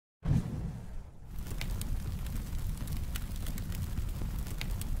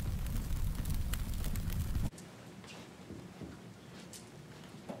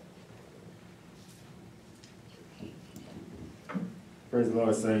Praise the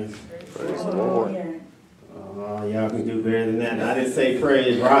Lord, saints. Praise the Lord. Y'all can do better than that. I didn't say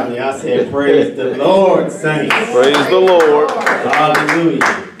praise Rodney. I said praise the Lord, saints. Praise the Lord.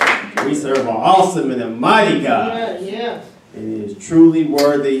 Hallelujah. We serve an awesome and a mighty God. Yeah. And He is truly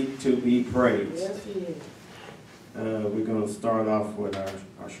worthy to be praised. Yes, He is. We're going to start off with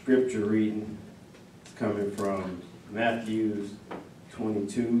our scripture reading. It's coming from Matthew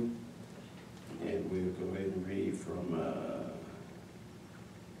 22. And we'll go ahead and read from,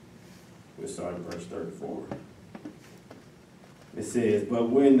 we'll start at verse 34. It says, "But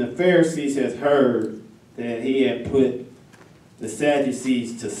when the Pharisees had heard that he had put the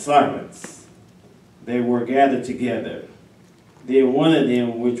Sadducees to silence, they were gathered together. Then one of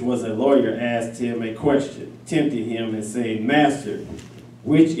them, which was a lawyer, asked him a question, tempting him and saying, Master,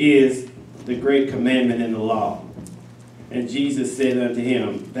 which is the great commandment in the law? And Jesus said unto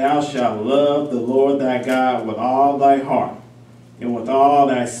him, Thou shalt love the Lord thy God with all thy heart, and with all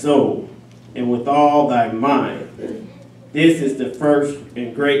thy soul, and with all thy mind. This is the first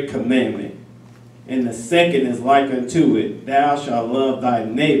and great commandment. And the second is like unto it, Thou shalt love thy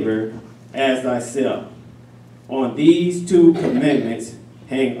neighbor as thyself. On these two commandments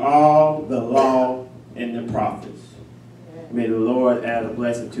hang all the law and the prophets." May the Lord add a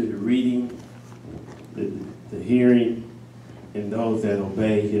blessing to the reading, the hearing, and those that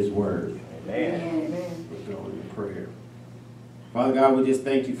obey His word. Amen. We'll go into prayer. Father God, we just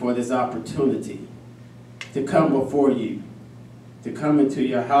thank You for this opportunity to come before You, to come into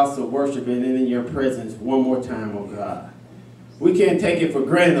Your house of worship and in Your presence one more time, oh God. We can't take it for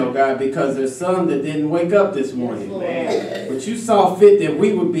granted, oh God, because there's some that didn't wake up this morning. But You saw fit that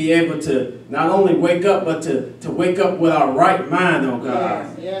we would be able to not only wake up, but to wake up with our right mind, oh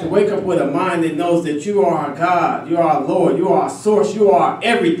God. To wake up with a mind that knows that You are our God, You are our Lord, You are our source, You are our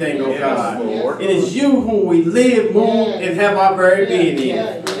everything, oh God. It is You whom we live, move, and have our very being in.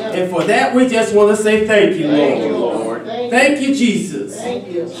 And for that, we just want to say thank You, Lord. Thank You, Jesus.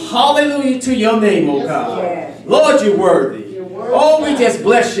 Hallelujah to Your name, oh God. Lord, You're worthy. Oh, we just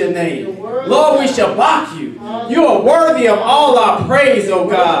bless Your name. Lord, we shall shabak You. You are worthy of all our praise, oh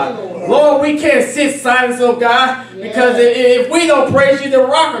God. Lord, we can't sit silent, oh God, because if we don't praise You, the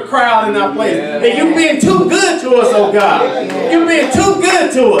rock will cry out in our place. And You've been too good to us, oh God. You've been too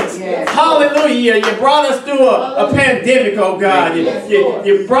good to us. Hallelujah. You brought us through a pandemic, oh God.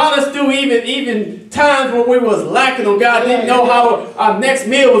 You brought us through even times when we was lacking, oh God, didn't know how our next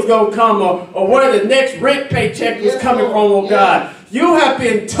meal was going to come or where the next rent paycheck was coming from, oh God. You have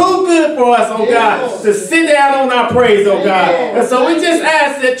been too good for us, oh God, to sit down on our praise, oh God. And so we just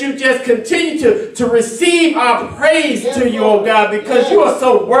ask that You just continue to receive our praise to You, oh God, because You are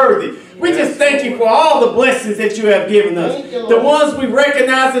so worthy. We just thank You for all the blessings that You have given us. The ones we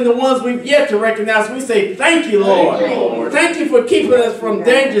recognize and the ones we've yet to recognize. We say thank You, Lord. Thank You for keeping us from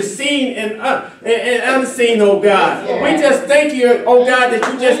danger seen and unseen, oh God. We just thank You, oh God,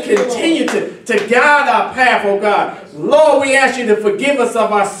 that You just continue to guide our path, oh God. Lord, we ask You to forgive us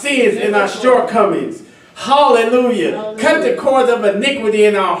of our sins and our shortcomings. Hallelujah. Cut the cords of iniquity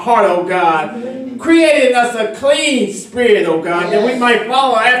in our heart, oh God. Creating us a clean spirit, oh God, that we might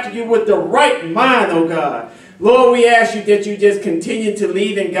follow after You with the right mind, oh God. Lord, we ask You that You just continue to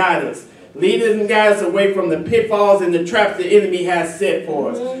lead and guide us. Lead us and guide us away from the pitfalls and the traps the enemy has set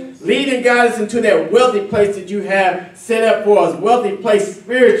for us. Lead and guide us into that wealthy place that You have set up for us. Wealthy place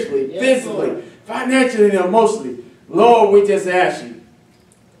spiritually, physically, financially, and emotionally. Lord, we just ask You,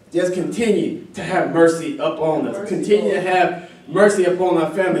 just continue to have mercy upon us. Continue to have mercy upon our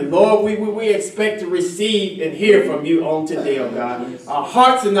family. Lord, we expect to receive and hear from You on today, oh God. Our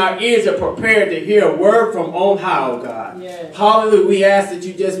hearts and our ears are prepared to hear a word from on high, oh God. Hallelujah. We ask that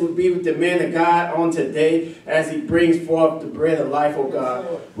You just would be with the man of God on today as he brings forth the bread of life, oh God.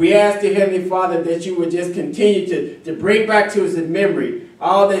 We ask, dear Heavenly Father, that You would just continue to bring back to his memory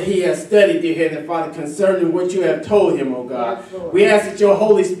all that he has studied, dear Heavenly Father, concerning what You have told him, oh God. We ask that Your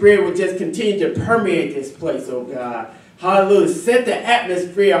Holy Spirit would just continue to permeate this place, oh God. Hallelujah. Set the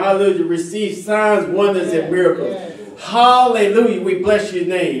atmosphere, hallelujah, to receive signs, wonders, and miracles. Hallelujah. We bless Your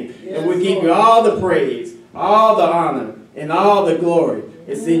name. And we give You all the praise, all the honor, and all the glory.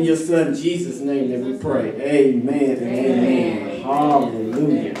 It's in Your Son, Jesus' name, that we pray. Amen and amen.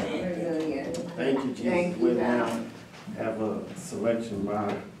 Hallelujah. Thank You, Jesus. We'll now have a selection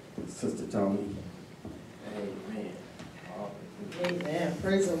by Sister Tony. Amen. Amen.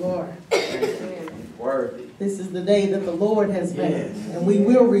 Praise the Lord. Worthy. This is the day that the Lord has made, and we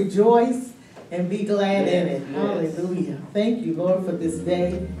will rejoice and be glad in it. Hallelujah. Thank You, Lord, for this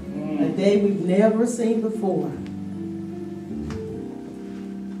day, a day we've never seen before.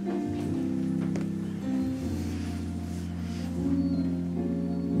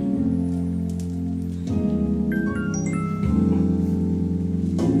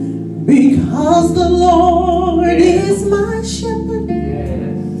 Because the Lord is my shepherd,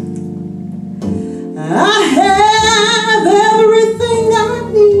 I have everything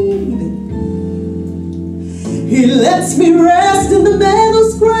I need. He lets me rest in the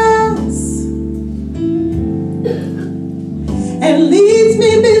meadow's grass and leads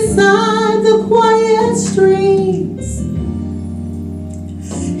me beside the quiet streams.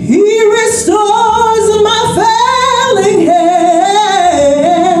 He restores my failing health,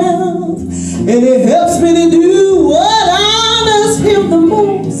 and He helps me to do what honors Him the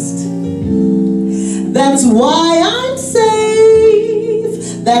most. That's why I'm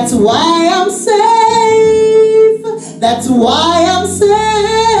safe. That's why I'm safe. That's why I'm safe.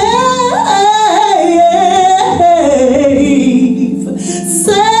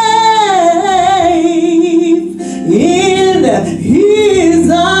 Safe in His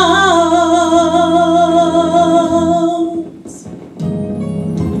arms.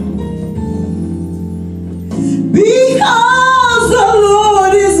 Because the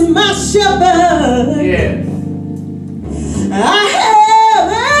Lord is my shepherd, I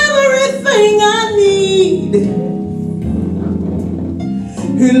have everything I need.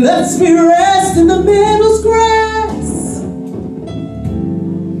 He lets me rest in the meadow's grass,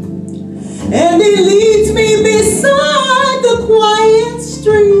 and He leads me beside the quiet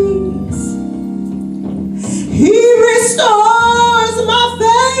streams. He restores my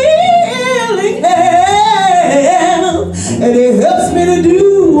failing health, and He helps me to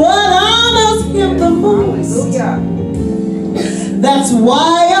do what honors Him the most. That's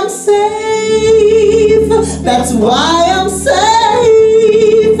why I'm safe. That's why I'm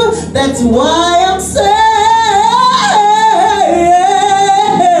safe. That's why I'm safe.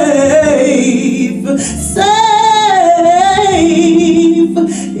 Safe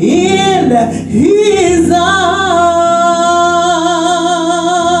in His arms.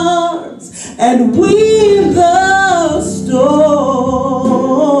 And when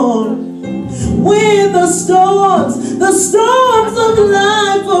the storms of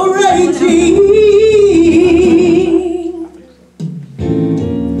life are raging,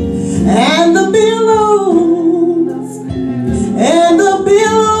 and the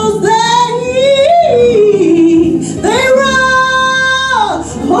billows they roll,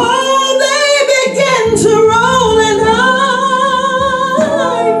 oh, they begin to roll and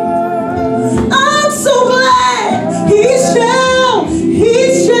hide. I'm so glad He shall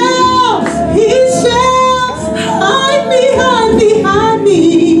hide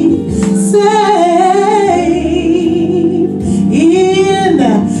me, safe in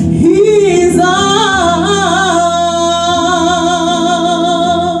His arms.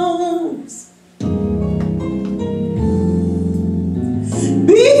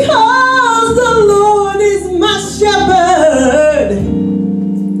 Because the Lord is my shepherd,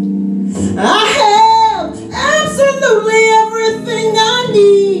 I have absolutely everything I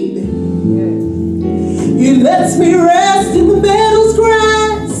need. He lets me rest in the meadow's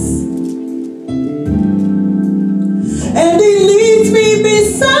grass, and He leads me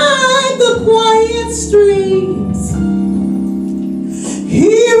beside the quiet streams.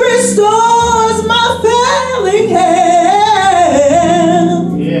 He restores my failing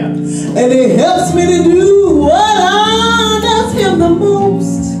health, and He helps me to do what honors Him the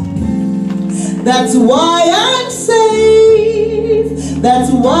most. That's why I'm safe.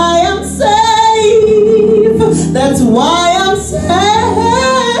 That's why I'm safe. That's why I'm safe.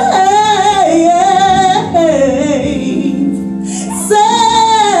 Safe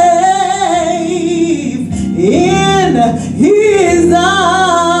in His arms.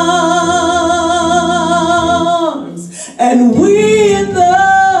 And when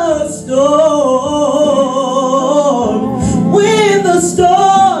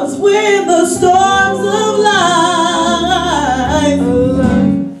the storms of life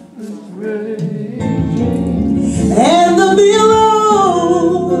and the billows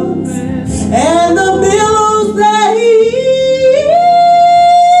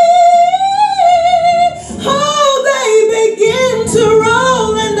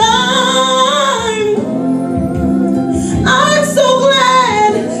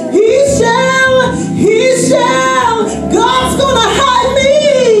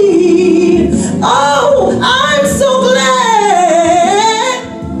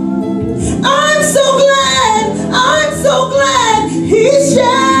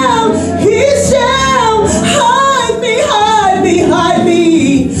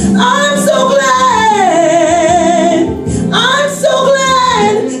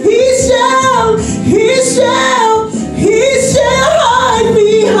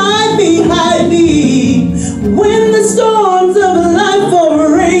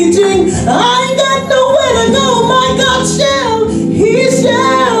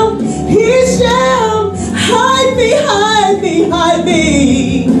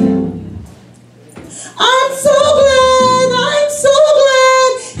I'm so glad,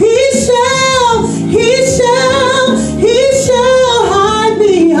 he shall hide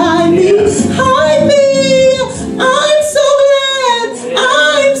me, hide me, hide me. I'm so glad,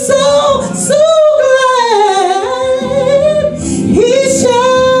 I'm so glad he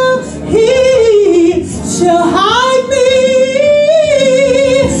shall hide me.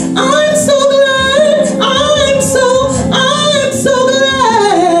 I'm so glad, I'm so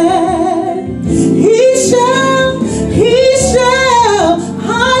glad he shall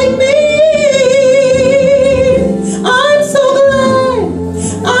hide me. I'm so glad,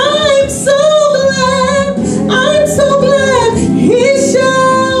 I'm so glad he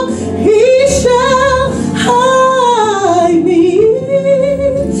shall hide me.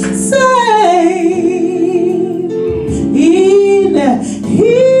 Safe in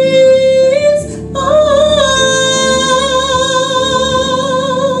his arms.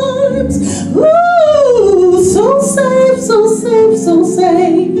 Ooh, so safe, so safe, so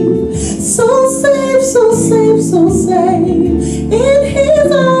safe, so safe, so safe, so safe in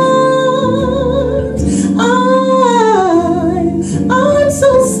his arms. I'm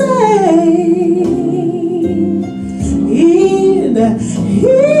so safe in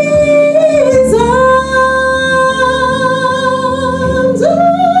his arms.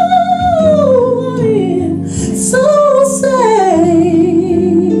 Oh, yeah. So safe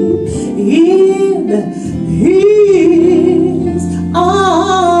in his arms.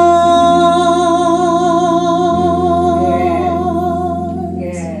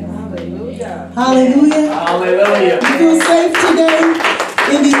 Yes. Hallelujah. Hallelujah. Hallelujah. You feel safe today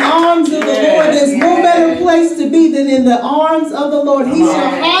in the arms of the Lord. There's no better place to be than in the arms of the Lord. He shall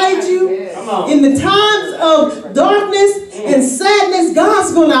hide you in the times of darkness and sadness.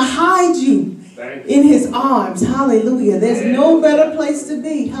 God's going to hide you in his arms. Hallelujah. There's no better place to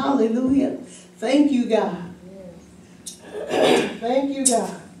be. Hallelujah. Thank you, God. Thank you,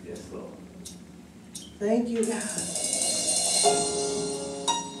 God. Yes, Lord. Thank you, God.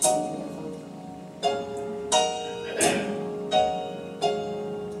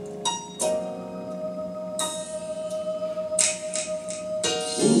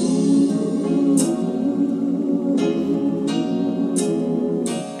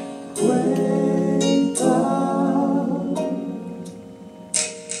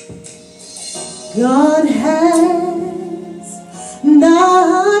 God has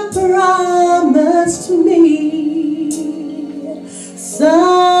not promised me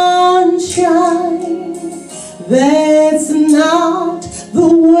sunshine. That's not the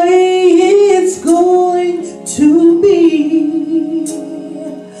way it's going to be.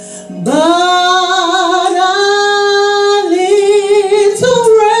 But a little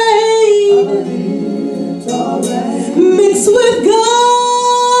rain mixed with God's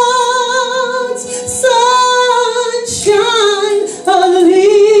sunshine, a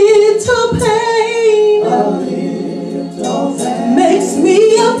little pain makes me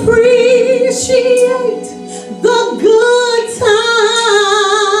appreciate the good times.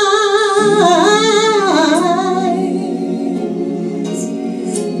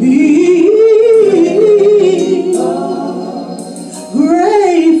 Be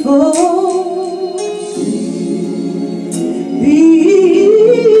grateful.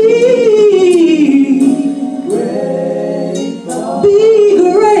 Be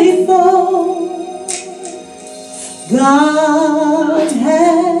grateful. God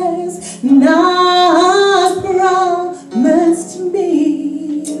has not promised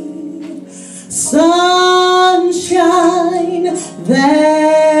me sunshine.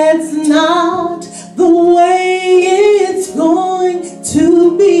 That's not the way it's going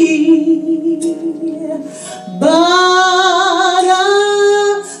to be. But a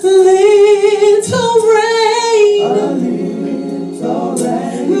little rain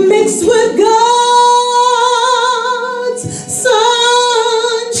mixed with God's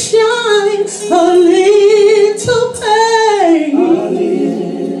sunshine, a little pain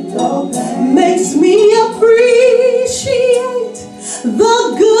makes me appreciate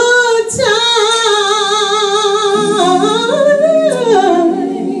the good times.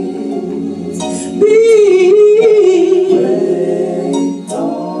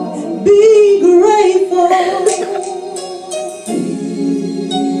 Be grateful.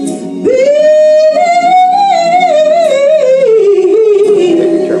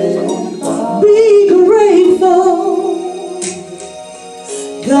 Be grateful.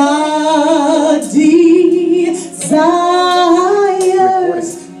 God desires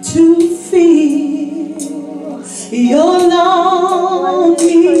to feel your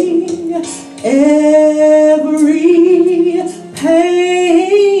longing, every pain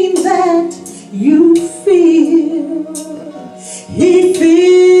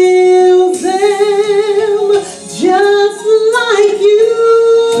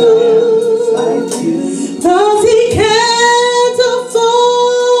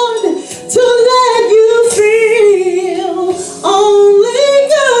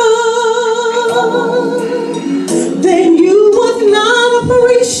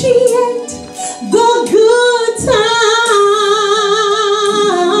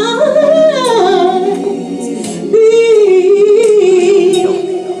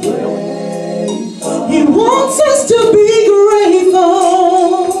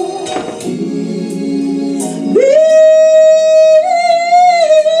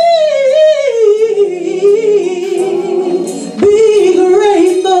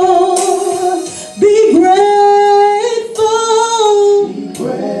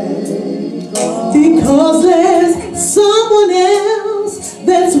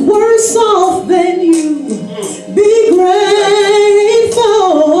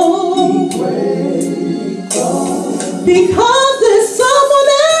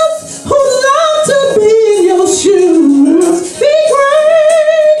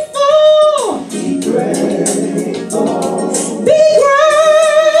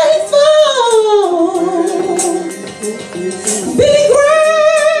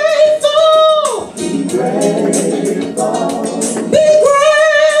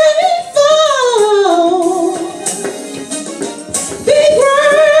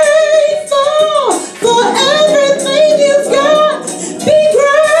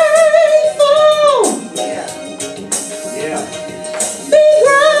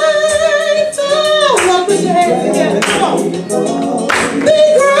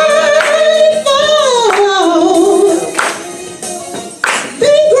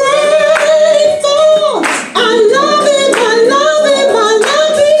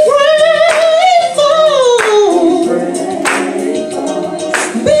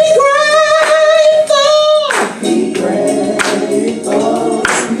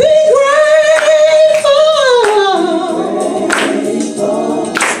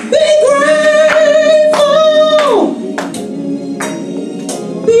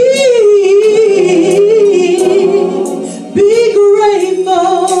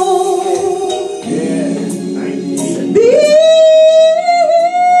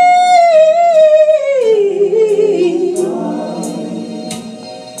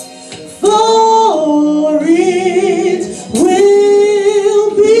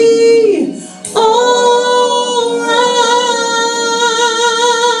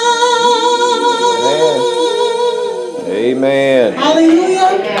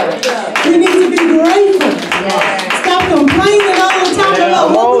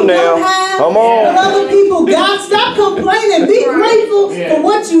Come on. what other people got. Stop complaining. Be grateful for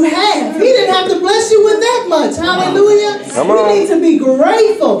what you have. He didn't have to bless you with that much. Hallelujah. Come on. We need to be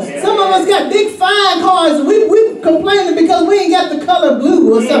grateful. Some of us got big fine cars and we complaining because we ain't got the color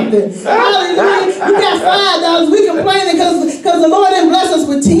blue or something. Hallelujah. We got $5. We complaining because the Lord didn't bless us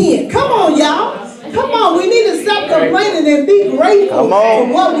with 10. Come on, y'all. Come on, we need to stop complaining and be grateful for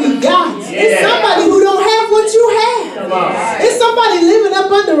what we got. It's somebody who don't have what you have. It's somebody living up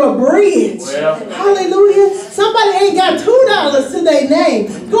under a bridge. Hallelujah. Somebody ain't got $2 to their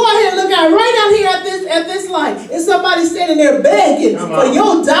name. Go ahead and look out right out here at this light. It's somebody standing there begging for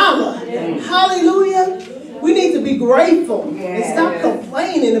your dollar. Hallelujah. We need to be grateful and stop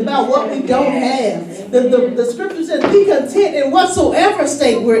complaining about what we don't have. The scripture says, be content in whatsoever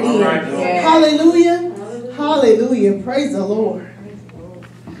state we're in. Hallelujah. Hallelujah. Praise the Lord.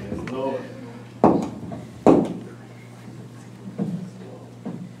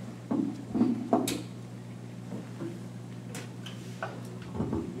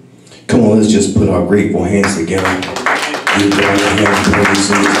 Come on, let's just put our grateful hands together. Give God a hand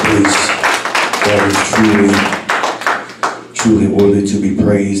praise in this place. God is truly worthy to be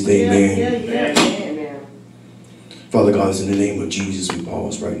praised. Amen. Father God, in the name of Jesus, we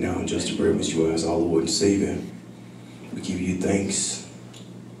pause right now just to reverence you as our Lord and Savior. We give you thanks.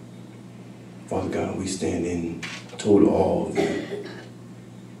 Father God, we stand in total awe of you.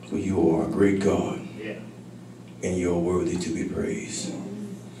 For you are a great God. And you are worthy to be praised.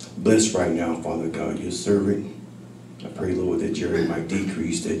 Bless right now, Father God, your servant. I pray, Lord, that Jerry might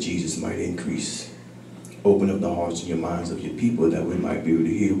decrease, that Jesus might increase. Open up the hearts and your minds of your people that we might be able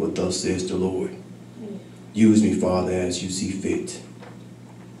to hear what thus says the Lord. Use me, Father, as you see fit.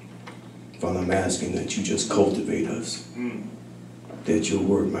 Father, I'm asking that you just cultivate us, that your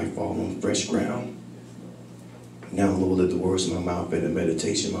word might fall on fresh ground. Now, Lord, let the words of my mouth and the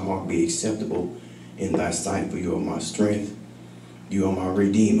meditation of my heart be acceptable in thy sight, for you are my strength. You are my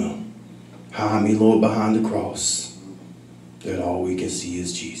Redeemer. Hide me, Lord, behind the cross, that all we can see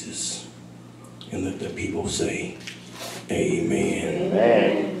is Jesus. And let the people say, amen.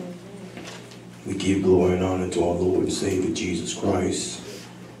 Amen. We give glory and honor to our Lord and Savior, Jesus Christ.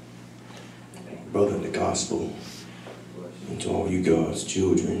 Brother in the gospel, and to all you God's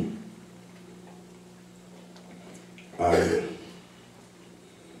children. I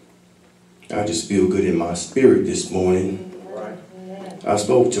just feel good in my spirit this morning. I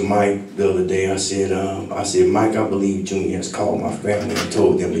spoke to Mike the other day. I said, Mike, I believe Junior has called my family and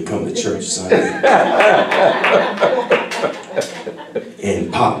told them to come to church Sunday.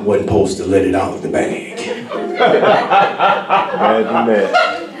 And Pop wasn't supposed to let it out of the bag. Imagine that.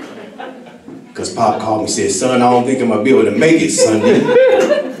 Because Pop called me and said, son, I don't think I'm going to be able to make it Sunday.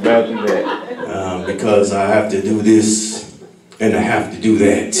 Imagine that. Because I have to do this and I have to do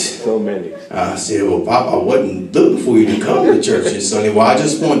that. So many. I said, well, Pop, I wasn't looking for you to come to church this Sunday. Well, I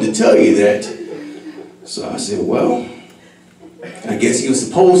just wanted to tell you that. So I said, well, I guess he was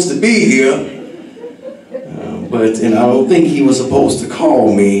supposed to be here. And I don't think he was supposed to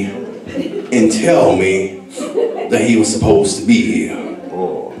call me and tell me that he was supposed to be here.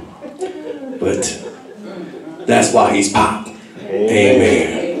 Oh. But that's why he's Pop.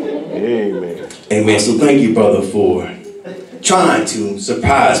 Amen. Amen. Amen. So thank you, brother, for trying to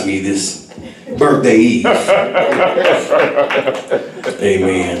surprise me this birthday eve.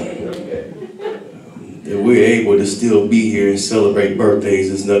 Amen. That we're able to still be here and celebrate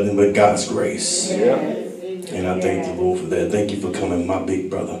birthdays is nothing but God's grace. Yeah. And I thank the Lord for that. Thank you for coming, my big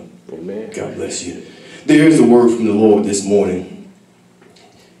brother. Amen. God bless you. There is a word from the Lord this morning.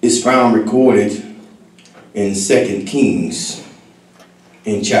 It's found recorded in 2 Kings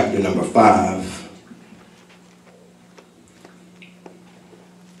in chapter number 5.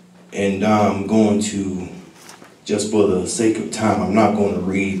 And I'm going to, just for the sake of time, I'm not going to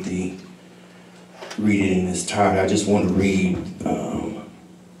read it in its entirety. I just want to read,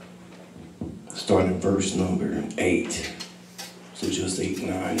 starting verse number 8. So just 8,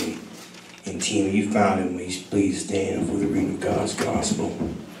 9, and 10. When you found it, please stand for the reading of God's gospel.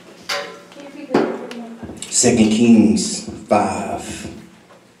 2 Kings 5.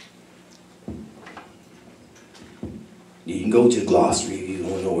 You can go to the glossary if you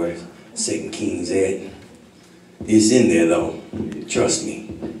want to know where 2 Kings at. It's in there though. Trust me.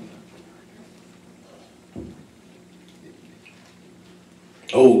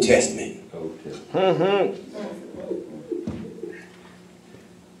 Old Testament. Mm-hmm.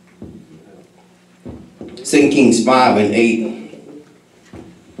 2 Kings 5 and 8.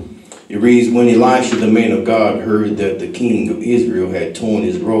 It reads, when Elisha, the man of God, heard that the king of Israel had torn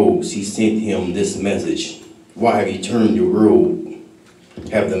his robes, he sent him this message. Why have you turned your robe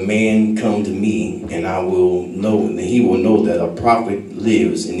have the man come to me, and I will know, and he will know that a prophet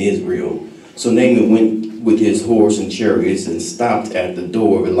lives in Israel. So Naaman went with his horse and chariots and stopped at the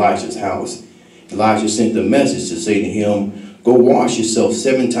door of Elisha's house. Elisha sent a message to say to him, go wash yourself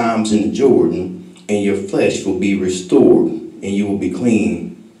 7 times in the Jordan, and your flesh will be restored, and you will be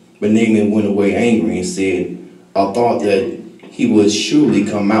clean. But Naaman went away angry and said, I thought that he would surely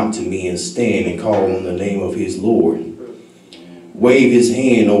come out to me and stand and call on the name of his Lord, wave his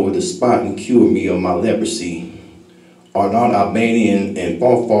hand over the spot and cure me of my leprosy. Are not Albanian and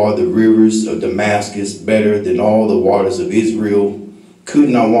Pharpar, the rivers of Damascus, better than all the waters of Israel?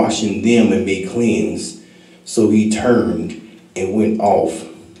 Couldn't I wash in them and be cleansed? So he turned and went off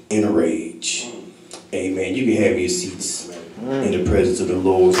in a rage. Amen. You can have your seats in the presence of the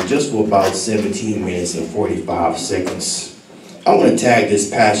Lord. So just for about 17 minutes and 45 seconds, I want to tag this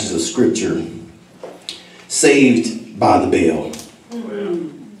passage of scripture, saved by the bell.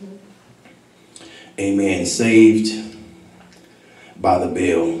 Amen. Saved by the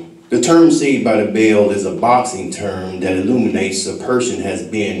bell. The term saved by the bell is a boxing term that illuminates a person has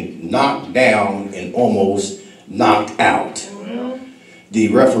been knocked down and almost knocked out. The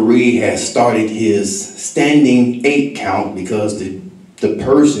referee has started his standing 8 count because the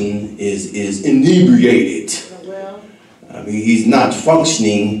person is inebriated. I mean, he's not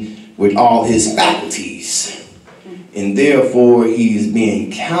functioning with all his faculties, and therefore he's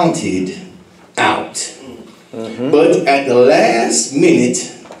being counted out. But at the last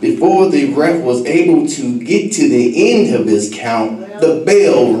minute, before the ref was able to get to the end of his count, the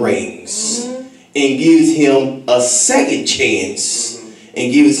bell rings and gives him a second chance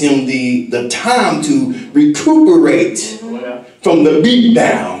and gives him the time to recuperate from the beat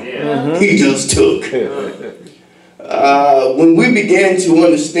down he just took. When we begin to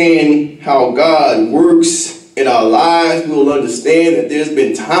understand how God works in our lives, we will understand that there's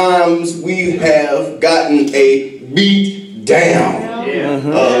been times we have gotten a beat down.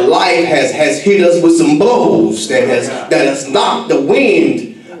 Life has hit us with some blows that has knocked the wind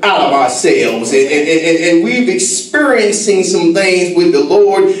out of ourselves, and we've experiencing some things with the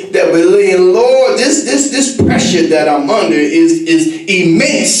Lord that we're laying, Lord, this pressure that I'm under is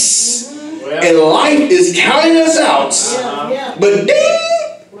immense. And life is counting us out. But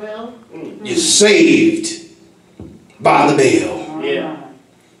then you're saved by the bell.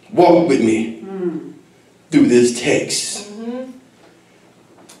 Walk with me through this text.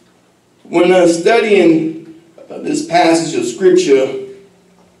 When I'm studying this passage of scripture,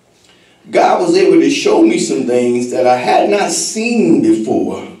 God was able to show me some things that I had not seen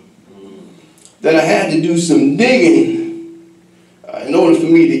before, that I had to do some digging in order for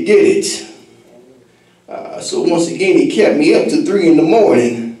me to get it. So once again, he kept me up to 3 in the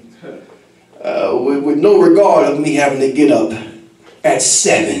morning with no regard of me having to get up at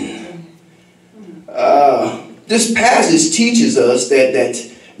 7. This passage teaches us that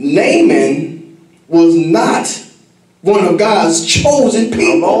Naaman was not one of God's chosen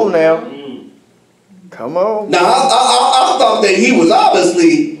people. Come on now. Come on. Now, I thought that he was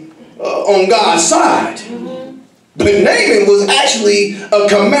obviously on God's side. But Naaman was actually a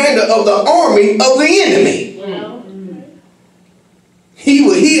commander of the army of the enemy.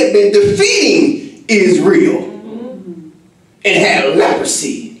 He had been defeating Israel and had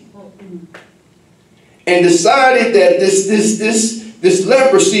leprosy. And decided that this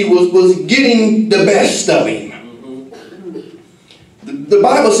leprosy was getting the best of him. The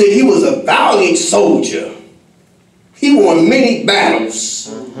Bible said he was a valiant soldier. He won many battles.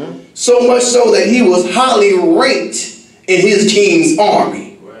 So much so that he was highly ranked in his king's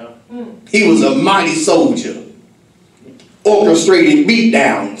army. He was a mighty soldier. Orchestrated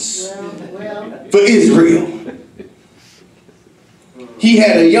beatdowns for Israel. He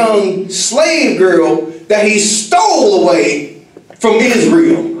had a young slave girl that he stole away from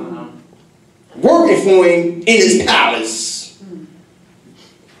Israel, working for him in his palace,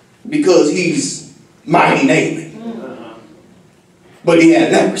 because he's mighty Naaman. But he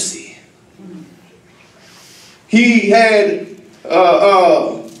had leprosy. He had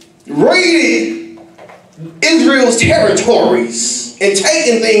raided Israel's territories and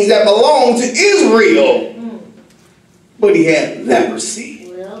taken things that belonged to Israel, but he had leprosy.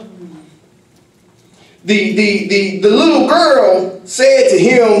 The little girl said to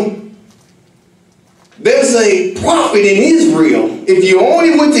him, there's a prophet in Israel. If you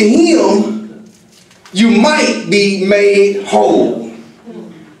only went to him, you might be made whole.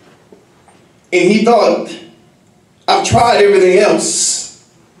 And he thought, I've tried everything else.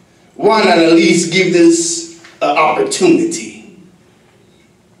 Why not at least give this an opportunity?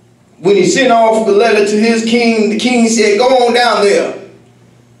 When he sent off the letter to his king, the king said, go on down there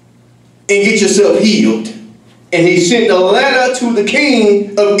and get yourself healed. And he sent a letter to the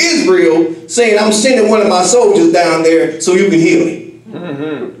king of Israel saying, I'm sending one of my soldiers down there so you can heal him.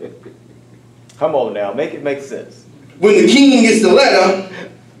 Mm-hmm. Come on now, make it make sense. When the king gets the letter,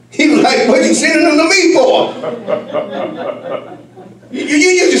 he was like, what are you sending them to me for?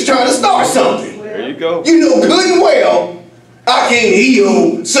 You're just trying to start something. There you go. You know good and well, I can't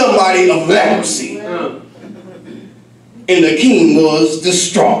heal somebody of leprosy. And the king was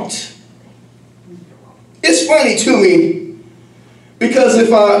distraught. It's funny to me because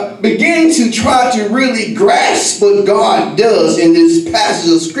if I begin to try to really grasp what God does in this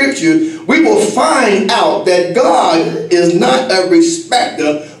passage of scripture, we will find out that God is not a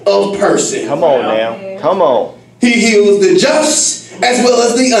respecter of person. Come on now. Come on. He heals the just as well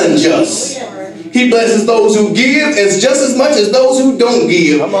as the unjust. He blesses those who give as just as much as those who don't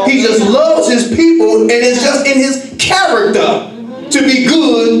give. He just loves his people, and it's just in his character to be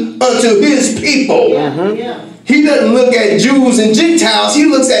good unto his people. He doesn't look at Jews and Gentiles. He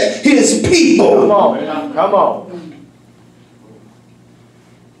looks at his people. Come on. Come on.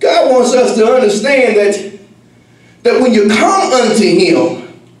 God wants us to understand that when you come unto him,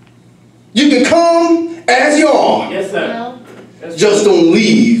 you can come as you are. Yes, sir. Just don't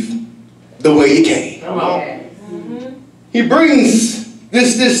leave the way you came. Come on. He brings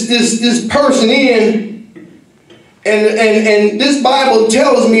this person in, and this Bible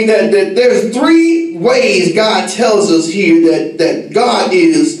tells me that there's 3 ways God tells us here that God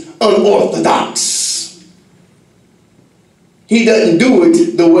is unorthodox. He doesn't do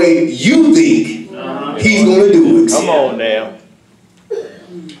it the way you think he's going to do it. Come on now.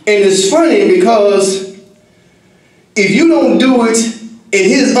 And it's funny because if you don't do it in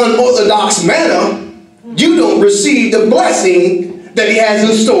his unorthodox manner, you don't receive the blessing that he has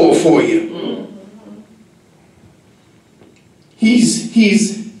in store for you.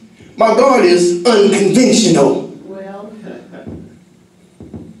 My God is unconventional.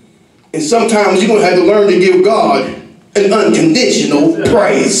 And sometimes you're going to have to learn to give God an unconditional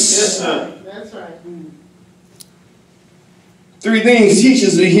praise. Yes, sir. That's right. 3 things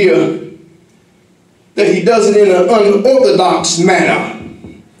teaches me here that he does it in an unorthodox manner.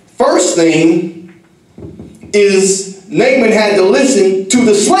 First thing is Naaman had to listen to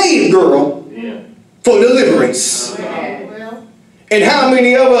the slave girl for deliverance. And how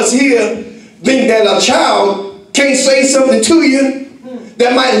many of us here think that a child can't say something to you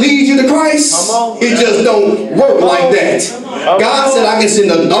that might lead you to Christ? It just don't work like that. God said I can send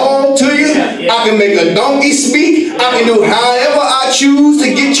a dog to you. I can make a donkey speak. I can do however I choose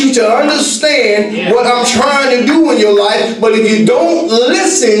to get you to understand what I'm trying to do in your life. But if you don't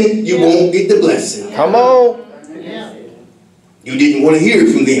listen, you won't get the blessing. Come on. You didn't want to hear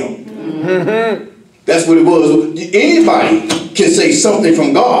it from them. That's what it was. Anybody can say something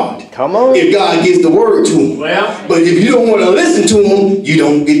from God. Come on. If God gives the word to him. But if you don't want to listen to him, you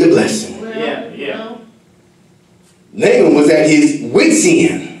don't get the blessing. Naaman was at his wit's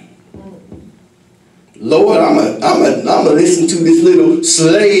end. Lord, I'm a listen to this little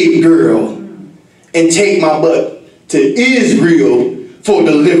slave girl and take my butt to Israel for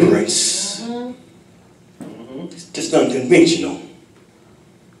deliverance. It's just unconventional.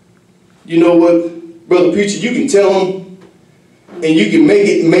 You know what, brother preacher, you can tell them and you can make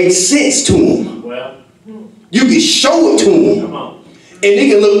it make sense to them. You can show it to them. And it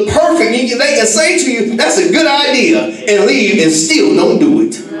can look perfect. They can say to you, that's a good idea, and leave and still don't do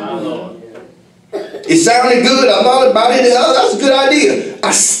it. It sounded good. I thought about it. Oh, that's a good idea.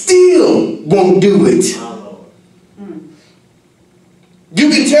 I still won't do it. You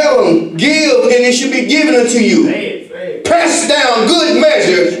can tell them, give, and it should be given unto you. Press down, good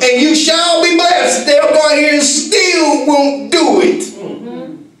measure, and you shall be blessed. They'll go out here and still won't do it.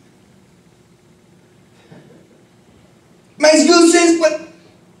 Makes good sense, but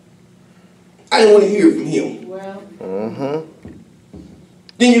I didn't want to hear from him.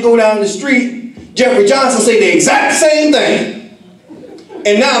 Then you go down the street, Jeffrey Johnson say the exact same thing.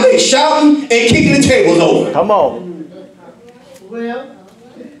 And now they shouting and kicking the tables over. Come on.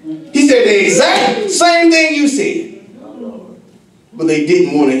 He said the exact same thing you said. But they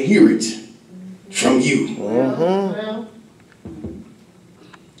didn't want to hear it from you.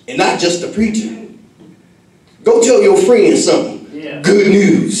 And not just the preacher. Go tell your friend something. Good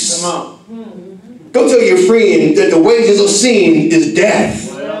news. Go tell your friend that the wages of sin is death.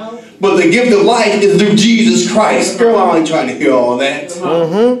 But the gift of life is through Jesus Christ. Girl, I ain't trying to hear all that.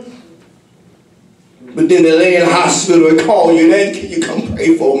 But then they lay in the hospital and call you, then can you come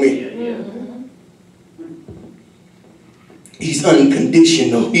pray for me? He's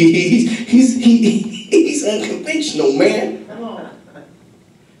unconditional. He's unconventional, man.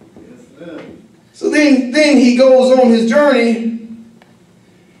 then he goes on his journey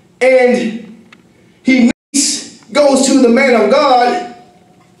and he goes to the man of God,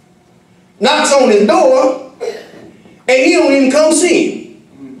 knocks on his door, and he don't even come see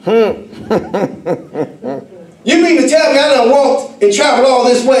him. You mean to tell me I done walked and traveled all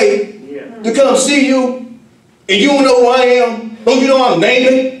this way to come see you, and you don't know who I am? Don't you know I'm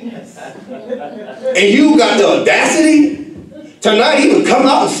naming? And you got the audacity to not even come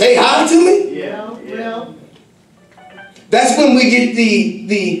out and say hi to me? Yeah. That's when we get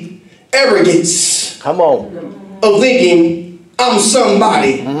the arrogance. Come on. Of thinking I'm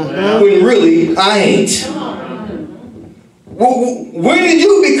somebody when really I ain't. When did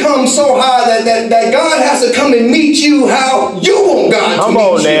you become so high that God has to come and meet you how you want God to meet you? Come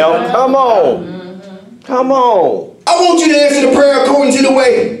on now. Come on. Come on. I want you to answer the prayer according to the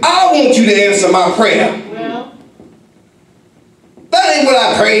way I want you to answer my prayer. Well, That ain't what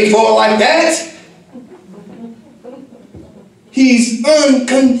I prayed for like that. He's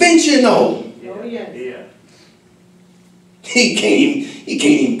unconventional. oh yes. He can't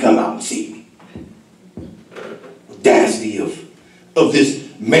even come out and see me. Audacity of this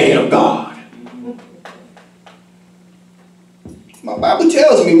man of God. My Bible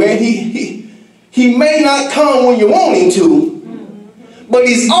tells me, man, he may not come when you want him to, but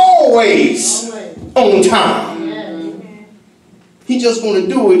he's always on time. He's just going to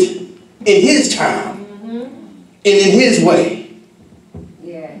do it in his time and in his way.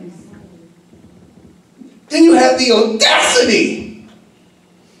 Yes. Then you have the audacity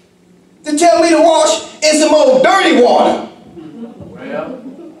to tell me to wash in some old dirty water.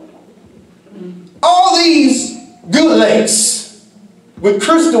 All these good lakes with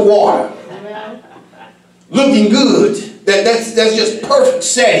crystal water, looking good. That's just perfect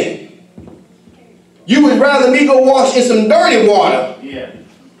setting. You would rather me go wash in some dirty water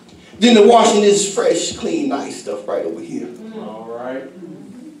than to wash in this fresh, clean, nice stuff right over here. All right.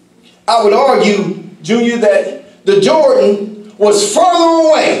 I would argue, Junior, that the Jordan was further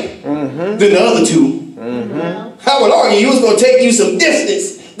away than the other two. I would argue it was going to take you some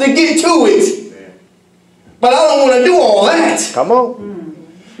distance to get to it. But I don't want to do all that. Come on.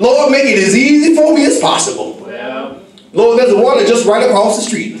 Lord, make it as easy for me as possible. Well, Lord, there's a water just right across the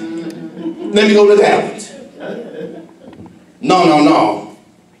street. Let me go to that one. No.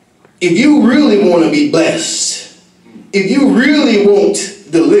 If you really want to be blessed, if you really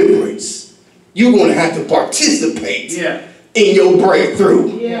want deliverance, you're going to have to participate in your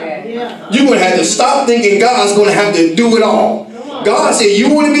breakthrough. You're going to have to stop thinking God's going to have to do it all. God said,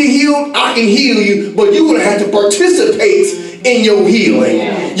 you want to be healed? I can heal you, but you're going to have to participate in your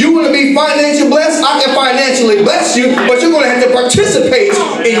healing. You want to be financially blessed? I can financially bless you, but you're going to have to participate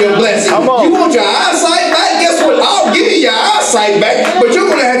in your blessing. You want your eyesight back? Guess what? I'll give you your eyesight back, but you're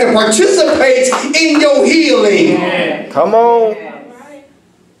going to have to participate in your healing. Come on.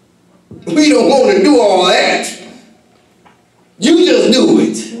 We don't want to do all that. You just do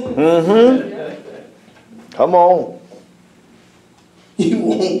it. Come on. You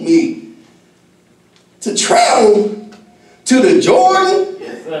want me to travel to the Jordan?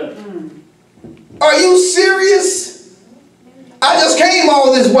 yes, sir. Are you serious? I just came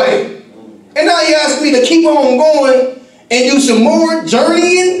all this way. And now you ask me to keep on going and do some more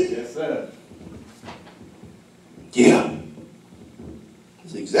journeying? Yes, sir. Yeah.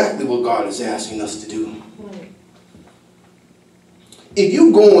 That's exactly what God is asking us to do. If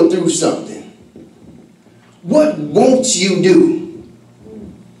you're going through something, what won't you do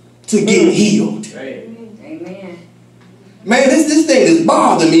to get healed? Amen. Man, this thing is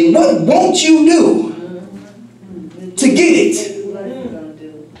bothering me. What won't you do to get it? What are you going to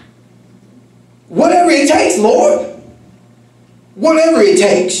do? Whatever it takes, Lord. Whatever it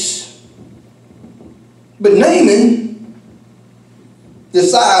takes. But Naaman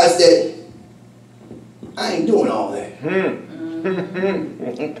decides that I ain't doing all that.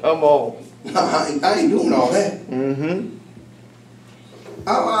 Come on. I ain't doing all that.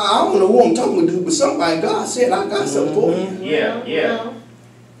 I don't know who I'm talking to, but somebody, God said, I got something for you. Yeah.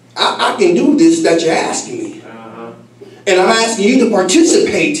 I can do this that you're asking me. And I'm asking you to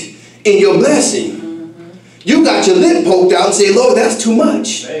participate in your blessing. You got your lip poked out and say, Lord, that's too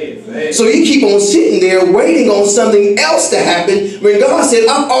much. So you keep on sitting there waiting on something else to happen when God said,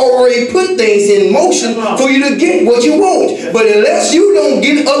 I've already put things in motion for you to get what you want. But unless you don't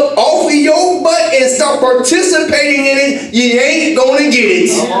get up off of your butt and start participating in it, you ain't going to get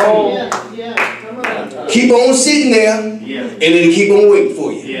it. Keep on sitting there and it'll keep on waiting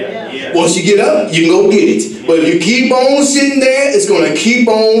for you. Once you get up, you can go get it. But if you keep on sitting there, it's going to keep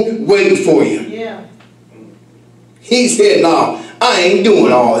on waiting for you. He said, no, I ain't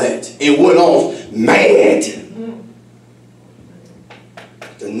doing all that. And went off mad.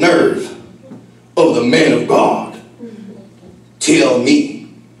 The nerve of the man of God tell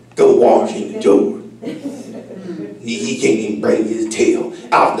me go wash in the Jordan. He can't even bring his tail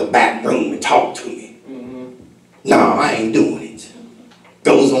out the back room and talk to me. No, I ain't doing it.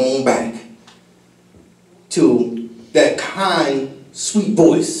 Goes on back till that kind, sweet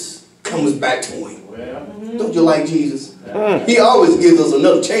voice comes back to him. Don't you like Jesus? He always gives us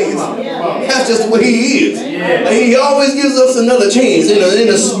another chance. That's just the way he is. He always gives us another chance in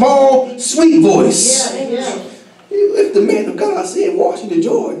a small, sweet voice. If the man of God said, wash in the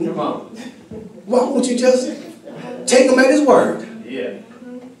Jordan, why won't you just take him at his word?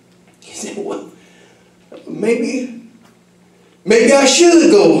 He said, well, maybe I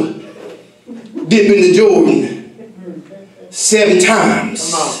should go dip in the Jordan 7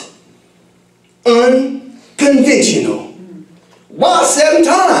 times. Unconventional. Why 7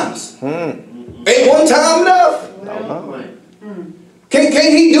 times? Ain't one time enough? Can't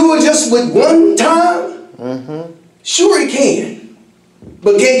he do it just with 1 time? Sure he can.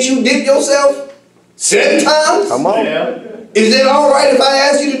 But can't you dip yourself 7 times? Come on. Is it all right if I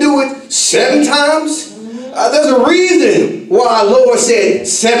ask you to do it 7 times? There's a reason why our Lord said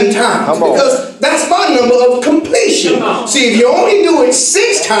 7 times. Because that's my number of completion. See, if you only do it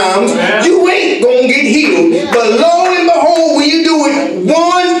 6 times, you ain't going to get healed. But lo and behold, when you do it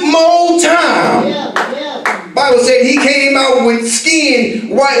 1 more time, Bible said he came out with skin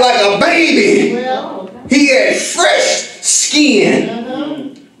white like a baby. He had fresh skin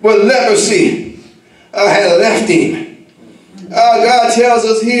with leprosy. Had left him. God tells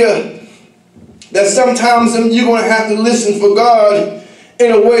us here that sometimes you're going to have to listen for God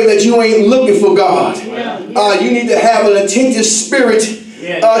in a way that you ain't looking for God. You need to have an attentive spirit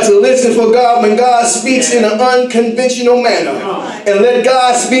to listen for God when God speaks in an unconventional manner. And let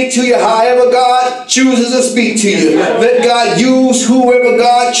God speak to you however God chooses to speak to you. Let God use whoever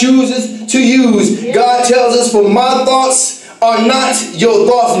God chooses to use. God tells us, for my thoughts are not your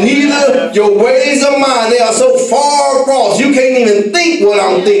thoughts, neither your ways are mine. They are so far across. You can't even think what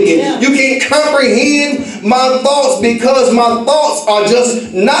I'm thinking. You can't comprehend my thoughts because my thoughts are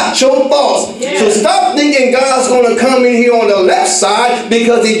just not your thoughts. So stop thinking God's going to come in here on the left side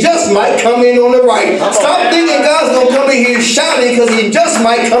because he just might come in on the right. Stop thinking God's going to come in here shouting because he just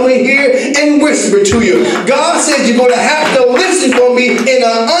might come in here and whisper to you. God says you're going to have to listen for me in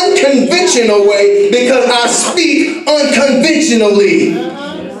an unconventional way because I speak unconventionally.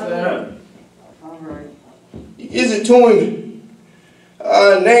 Is it to him?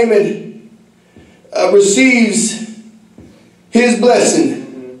 Naaman receives his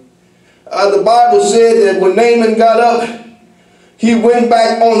blessing. The Bible said that when Naaman got up, he went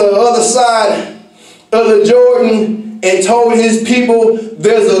back on the other side of the Jordan and told his people,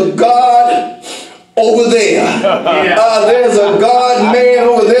 there's a God over there. There's a God man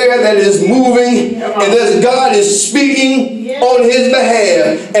over there that is moving, and there's God is speaking on his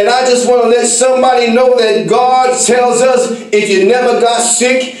behalf. And I just want to let somebody know that God tells us if you never got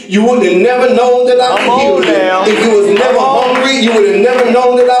sick, you would have never known that I could heal you. If you was never hungry, you would have never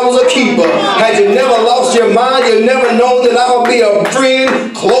known that I was a keeper. Had you never lost your mind, you'd never known that I would be a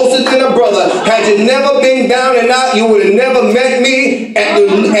friend closer than a brother. Had you never been down and out, you would have never met me at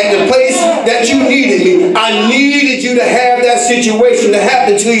the place that you needed me. I needed you to have that situation to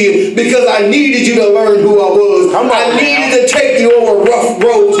happen to you because I needed you to learn who I was. I needed to take you over rough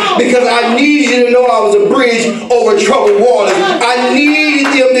roads because I needed you to know I was a bridge over troubled waters. I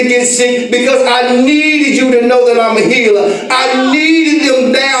needed them to get sick because I needed you to know that I'm a healer. I needed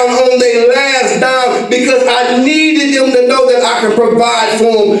them down on their last dime because I needed them to know that I can provide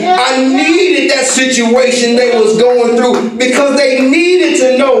for them. I needed that situation they was going through because they needed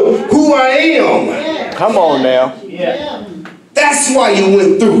to know who I am. Come on now. That's why you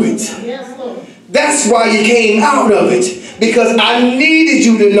went through it. That's why you came out of it. Because I needed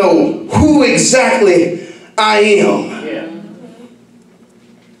you to know who exactly I am.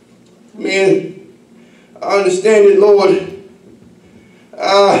 Man, I understand it, Lord.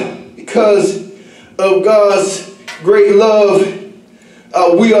 Because of God's great love,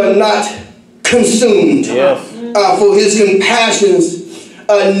 we are not consumed. For his compassions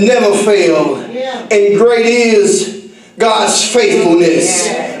never fail. And great is God's faithfulness.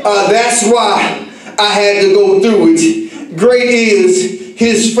 That's why I had to go through it. Great is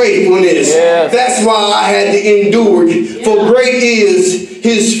his faithfulness. That's why I had to endure it. For great is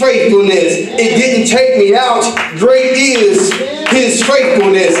his faithfulness. It didn't take me out. Great is his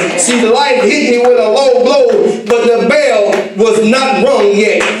faithfulness. See, life hit me with a low blow, but the bell was not rung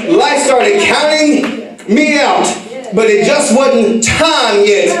yet. Life started counting me out. but it just wasn't time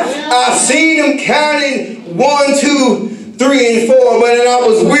yet. I seen him counting 1, 2, 3, and 4, but then I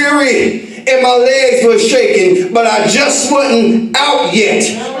was weary and my legs were shaking, but I just wasn't out yet.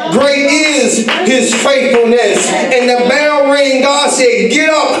 Great is his faithfulness. And the bell rang. God said, get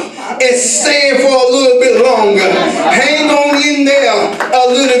up and stand for a little bit longer. Hang on in there a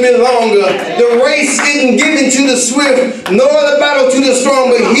little bit longer. The race isn't given to the swift, nor the battle to the strong,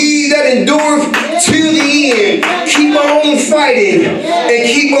 but he that endureth to the end. Keep on fighting and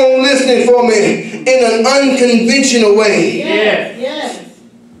keep on listening for me in an unconventional way. Yes.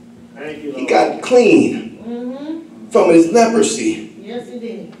 Thank you, Lord. He got clean from his leprosy. Yes, he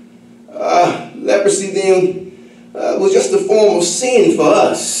did. Leprosy then was just a form of sin for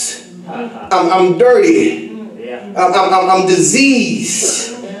us. I'm dirty. I'm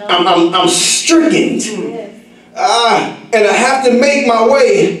diseased. I'm stricken. And I have to make my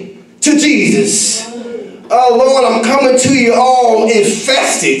way to Jesus. Lord, I'm coming to you all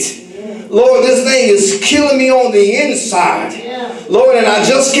infested. Lord, this thing is killing me on the inside. Lord, and I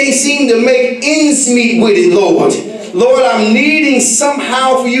just can't seem to make ends meet with it, Lord. Lord, I'm needing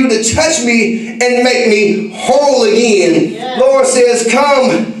somehow for you to touch me and make me whole again. Lord says,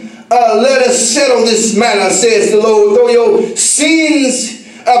 come, let us settle this matter, says the Lord. Though your sins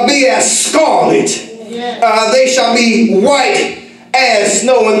be as scarlet, they shall be white as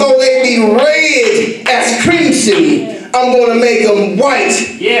snow. And though they be red as crimson, I'm going to make them white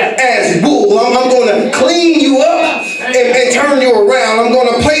as wool. I'm going to clean you up and turn you around. I'm going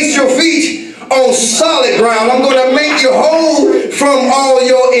to place your feet on solid ground. I'm going to make you whole from all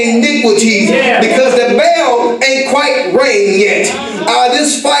your iniquities, because the bell ain't quite rang yet.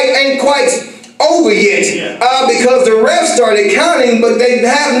 This fight ain't quite over yet, because the refs started counting, but they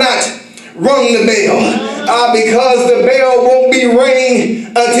have not rung the bell. Because the bell won't be rang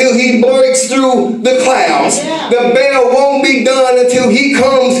until he breaks through the clouds. The bell won't be done until he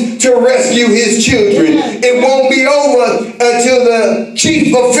comes to rescue his children. It won't be over until the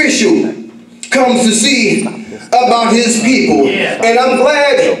chief official comes to see about his people. And I'm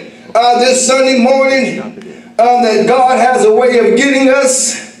glad this Sunday morning that God has a way of getting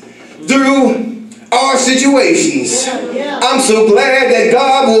us through our situations. I'm so glad that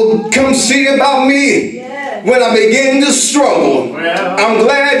God will come see about me when I begin to struggle. I'm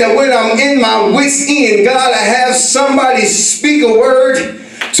glad that when I'm in my wit's end, God, I have somebody speak a word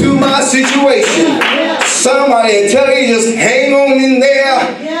to my situation. Somebody tell you, just hang on in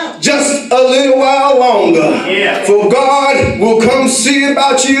there just a little while longer. For God will come see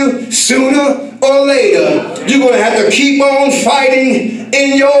about you sooner or later. You're going to have to keep on fighting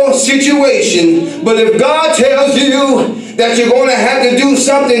in your situation. But if God tells you that you're going to have to do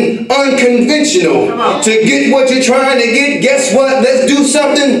something unconventional to get what you're trying to get, guess what? Let's do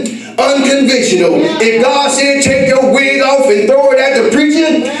something unconventional. If God said take your wig off and throw it at the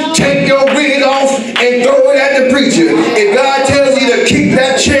preacher, take your wig off and throw it at the preacher. If God tells you to kick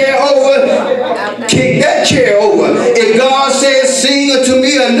that chair over, kick that chair over. If God says sing unto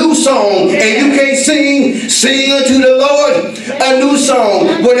me a new song and you can't sing, sing unto the Lord a new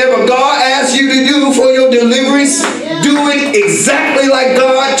song. Whatever God asks you to do for your deliverance, do it exactly like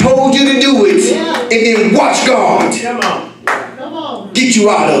God told you to do it. And then watch God get you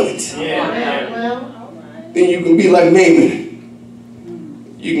out of it. Then you can be like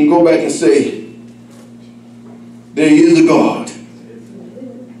Naaman. You can go back and say, there is a God.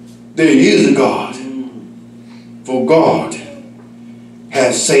 There is a God. For God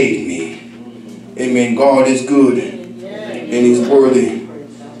has saved me. Amen. God is good and he's worthy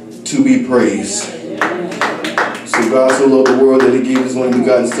to be praised. So God so loved the world that he gave his only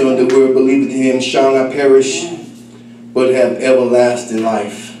begotten Son, that whoever believeth in him shall not perish, but have everlasting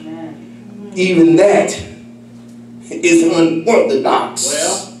life. Even that is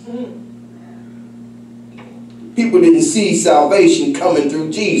unorthodox. People didn't see salvation coming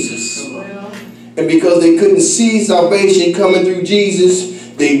through Jesus. And because they couldn't see salvation coming through Jesus,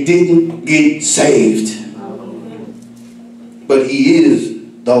 they didn't get saved. But he is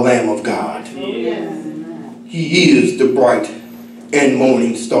the Lamb of God. He is the bright and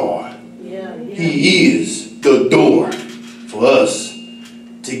morning star. He is the door for us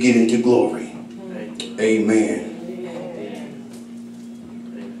to get into glory. Amen.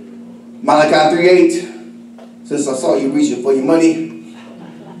 Malachi 3:8. Since I saw you reaching for your money,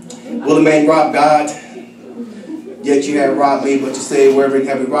 will a man rob God? Yet you have robbed me, but you say, wherever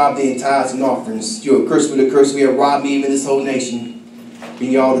have we robbed thee in tithes and offerings? You are cursed with a curse. We have robbed me, even this whole nation.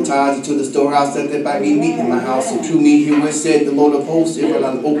 Bring all the tithes into the storehouse, that there might be meat in my house. So true me herewith said the Lord of hosts, if I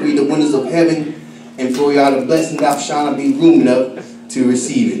open you the windows of heaven and pour you out a blessing, thou shalt not be room enough to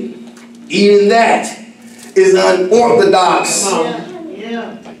receive it. Even that is unorthodox.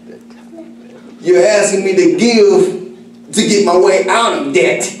 You're asking me to give to get my way out of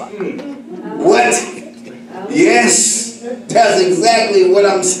debt. What? Yes, that's exactly what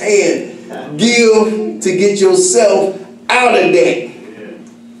I'm saying. Give to get yourself out of debt.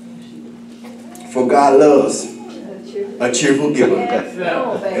 For God loves a cheerful giver.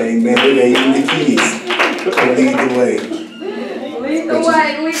 Amen. They gave you the keys to lead the way. Lead the way,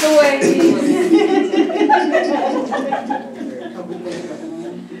 lead the way.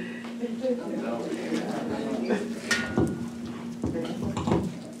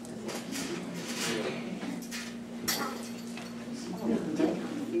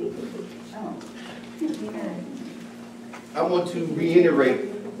 I want to reiterate.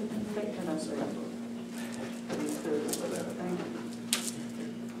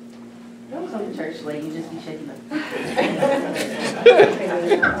 Don't come to church late, you just be shaking up.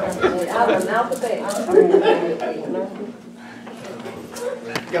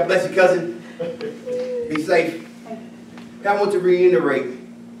 God bless you, cousin. Be safe. I want to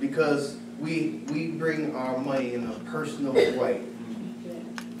reiterate because we bring our money in a personal way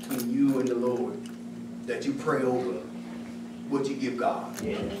between you and the Lord. That you pray over what you give God.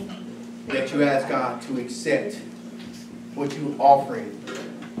 That you ask God to accept what you're offering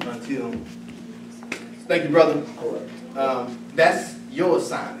until. Thank you, brother. That's your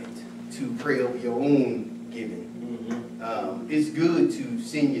assignment, to pray over your own giving. It's good to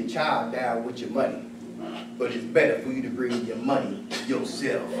send your child down with your money, but it's better for you to bring your money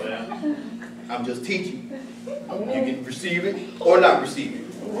yourself. I'm just teaching. You can receive it or not receive it.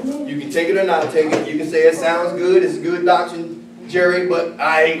 You can take it or not take it. You can say it sounds good, it's good doctrine, Jerry, but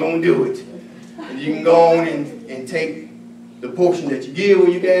I ain't gonna do it. And you can go on and take the portion that you give, or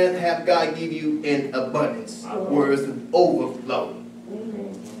you can have God give you in abundance, where it's an overflow.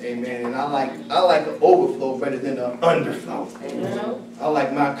 Amen. And I like an overflow better than an underflow. I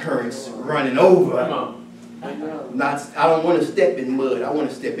like my currents running over. I don't want to step in mud. I want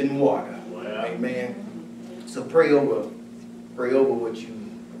to step in water. Amen. So pray over what you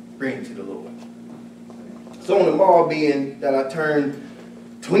bring to the Lord. So on tomorrow being that I turned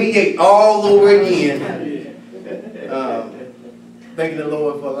 28 all over again, thanking the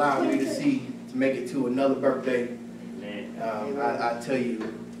Lord for allowing me to make it to another birthday. I tell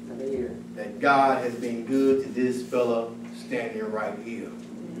you that God has been good to this fella standing right here.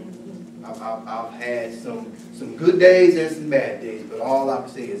 I've had some good days and some bad days, but all I can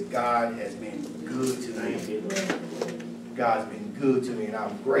say is God has been good to me. God's been good to me, and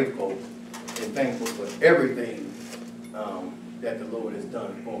I'm grateful and thankful for everything that the Lord has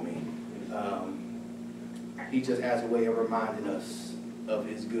done for me. He just has a way of reminding us of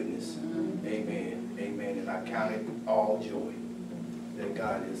His goodness. Amen. Amen. And I count it all joy that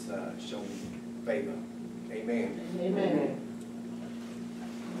God has shown me favor. Amen. Amen.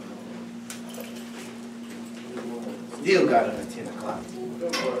 Still got it at 10 o'clock.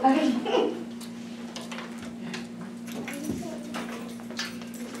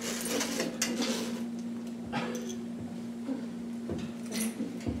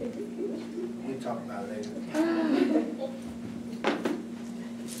 We'll talk about it later.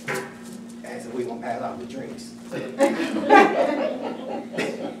 As if we're going to pass out the drinks.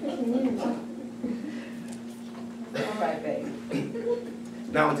 All right, babe.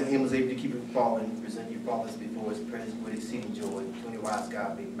 Now unto Him was able to keep it from falling, present you faultless before His presence with exceeding joy. To only wise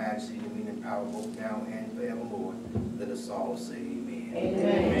God be majesty, dominion, and power, both now and forevermore. Let us all say amen.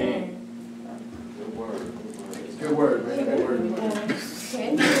 Amen. Good word. Good word, man. Good word.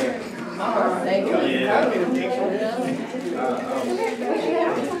 Thank you.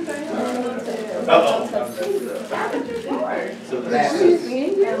 So that's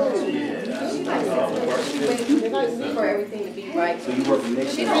for everything to be right. so you working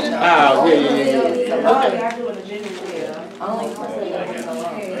next year? Yeah. Only person that was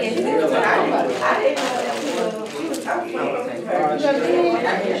alone. I didn't know that she was talking about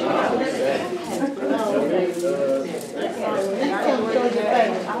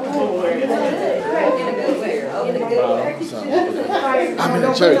I'm in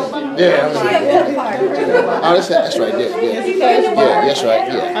the church. Yeah, I'm in the Oh, that's right there. Yeah, that's right.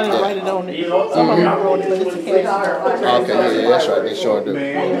 Yeah. I didn't write it on it. Some of them I wrote it, but it's okay. Okay, yeah, that's right. They sure do.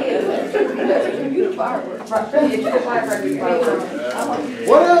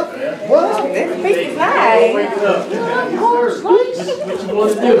 What up? What up? This piece is nice.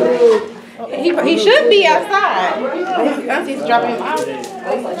 He should be outside. His auntie's dropping him out.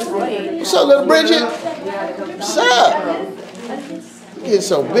 What's up, little Bridget? What's up? You getting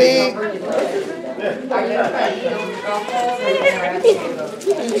so big. You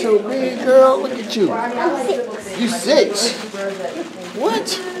ain't so big, girl. Look at you. You 6. What?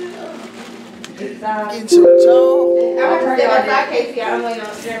 Getting so tall.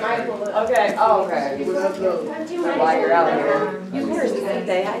 Okay, oh, okay. While you're out here. You first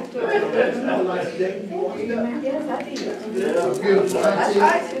today.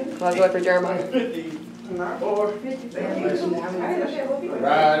 Let's go for Jeremiah. Right,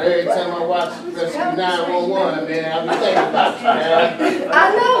 every time I watch Rescue 911, man, I be thinking about you, man. I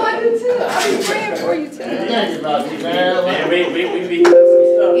know, I do too. I be praying for you too. Thinking about you, man. Man, we be doing some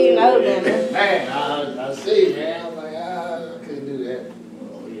stuff. You know them. Man, I see, man. I'm like, I couldn't do that.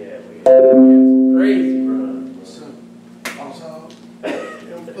 Oh yeah, crazy, bro. What's up?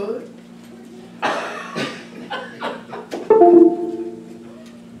 Them good?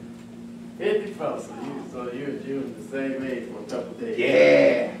 54, so you and June the same age for a couple days.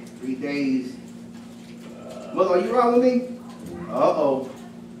 Yeah, 3 days. Look, are you wrong with me? Uh-oh.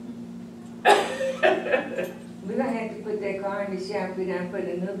 We're gonna have to put that car in the shop. We're gonna put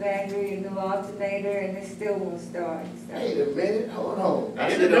a new battery, a new alternator, and it still won't start. So. Wait a minute, hold on. I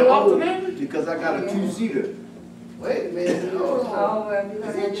said no, because I got a 2-seater. Wait a minute, hold on. Oh, well, we're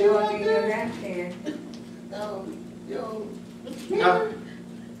gonna have to go in your lap then. No, yo.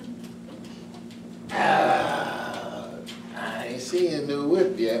 I ain't seen a new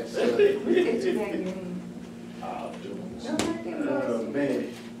whip yet, so. What did you have your hand? Oh, Oh, man.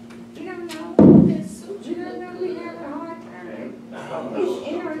 You don't know. You don't know we have a hard time. He's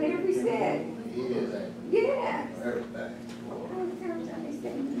entering every set. Yeah. Everything.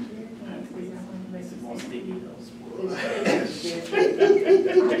 Makes it more sticky, though.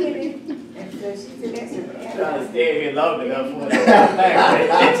 Trying to stay here long enough for it.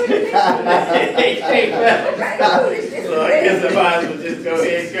 So I guess I might as well just go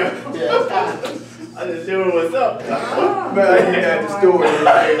ahead and go. I'm just doing what's up. Man, I hear that the story,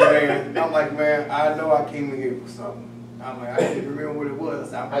 right, man. I'm like, man, I know I came in here for something. I'm like, I didn't remember what it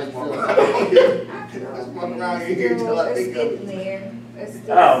was. I just walk around here till I think of it.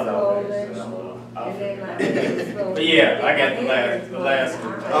 But yeah, I got the last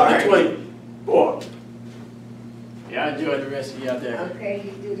one. All right. 24. Yeah, I enjoy the rest of you out there. Okay,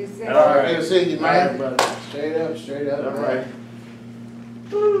 you do the same. All right. Good to see you, All right, man. brother. Straight up, All man. right.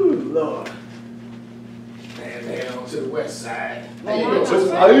 Ooh, Lord. Man, down to the west side. Why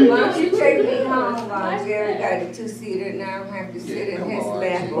don't you take me home while Jerry got a 2-seater and I don't have to sit in his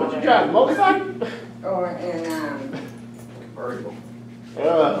lap What you driving, motorcycle? or in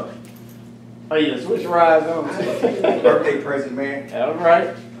Oh yeah, switch rides on. Birthday present, man. All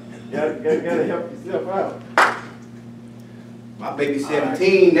right. Gotta help yourself out. My baby's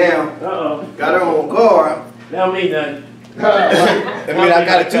 17 now. Uh-oh. Got her own car. That don't mean nothing. I mean, I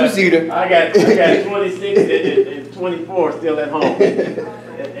got a 2-seater. I got 26 and 24 still at home.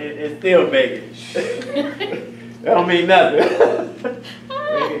 And still baby. That don't mean nothing.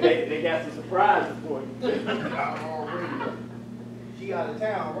 They got some surprises for you. She out of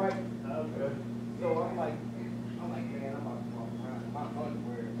town, right? Okay. So I'm like, man, I'm about to walk around in my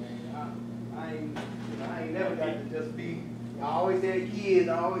underwear, man. I ain't never got to just be. I always had kids.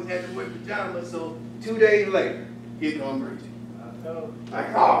 I always had to wear pajamas. So 2 days later, here comes Bridget.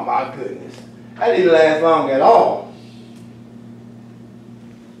 Like, oh my goodness, that didn't last long at all.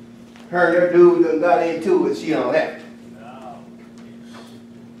 Her and her dude done got into it. She done left.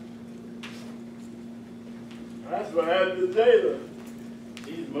 That's what happened to Taylor.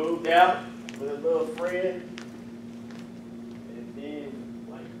 She's moved out with a little friend. And then,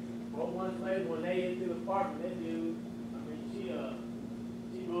 like, 4 months later, when they into the apartment, that dude,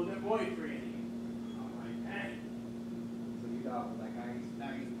 she moved her boyfriend in. I'm like, dang. So you know, like I ain't.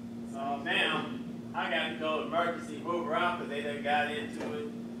 So now, I got to go emergency move around because they done got into it.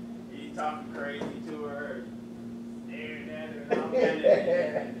 He's talking crazy to her, staring at her, and all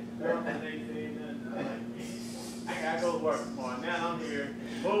that. Girlfriend ain't saying nothing. I'm like, I gotta go to work tomorrow. Now I'm here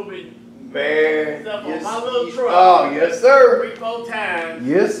moving stuff on my little truck. Oh, yes, sir. 3-4 times.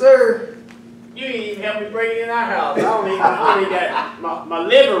 Yes, sir. You didn't even help me bring it in our house. I only got my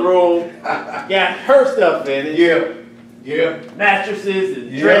living room got her stuff in it. Yeah. Mattresses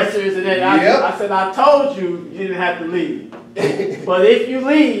and Yeah. dressers and that. Yep. I said, I told you didn't have to leave. But if you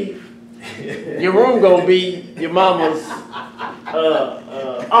leave, your room gonna be your mama's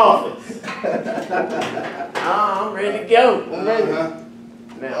office. I'm ready to go. I'm ready.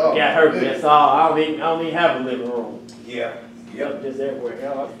 Now, got her, that's all. I don't even have a living room. Yeah. Yep, just everywhere.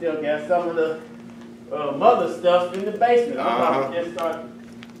 Hell, I still got some of the mother stuff in the basement. I'm about to just start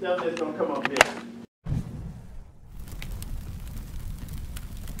stuff that's gonna come up there.